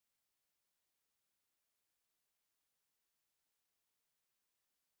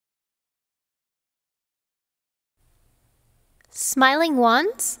Smiling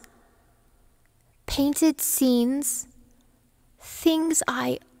wands, painted scenes, things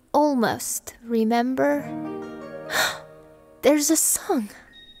I almost remember. There's a song.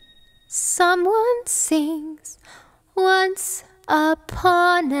 Someone sings, once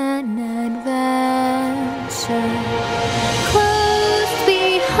upon an adventure, closed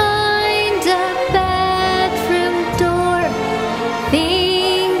behind a bedroom door,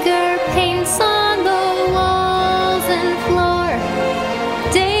 finger paints on the walls and floor,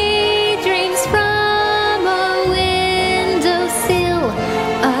 daydreams from a windowsill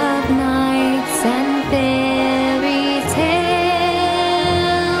of nights and fairy tales.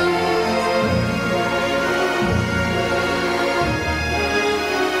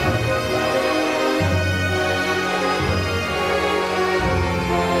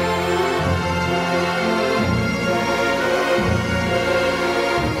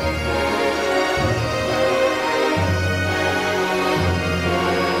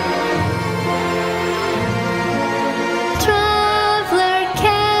 Traveler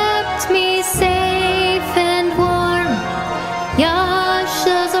kept me safe and warm.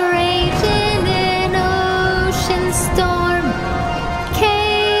 Yasha's raging in ocean storm.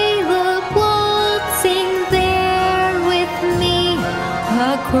 Caleb waltzing there with me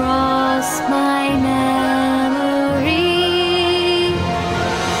across my memory.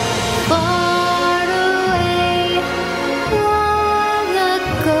 Far away, long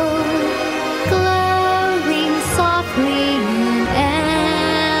ago, glowing softly in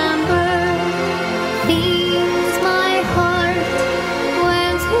amber, things my heart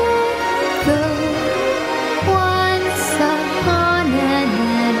went to go. Once upon an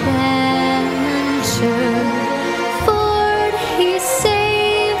adventure, Ford, he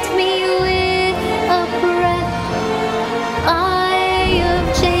saved me with a breath. Eye of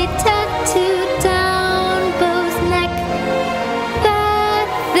jade tattooed down both neck.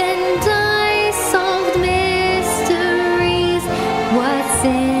 Beth and I solved mysteries. What's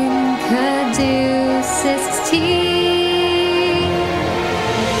in Caduceus tea?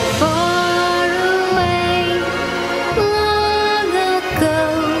 Far away, long ago,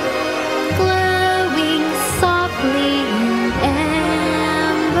 glowing softly in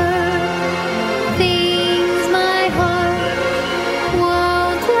amber, things my heart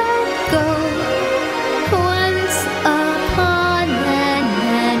won't let go. Once upon an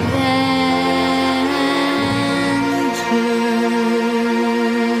adventure.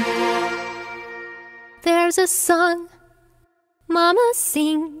 There's a song Mama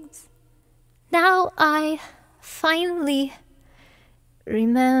sings. Now I finally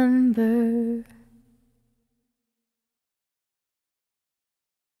remember.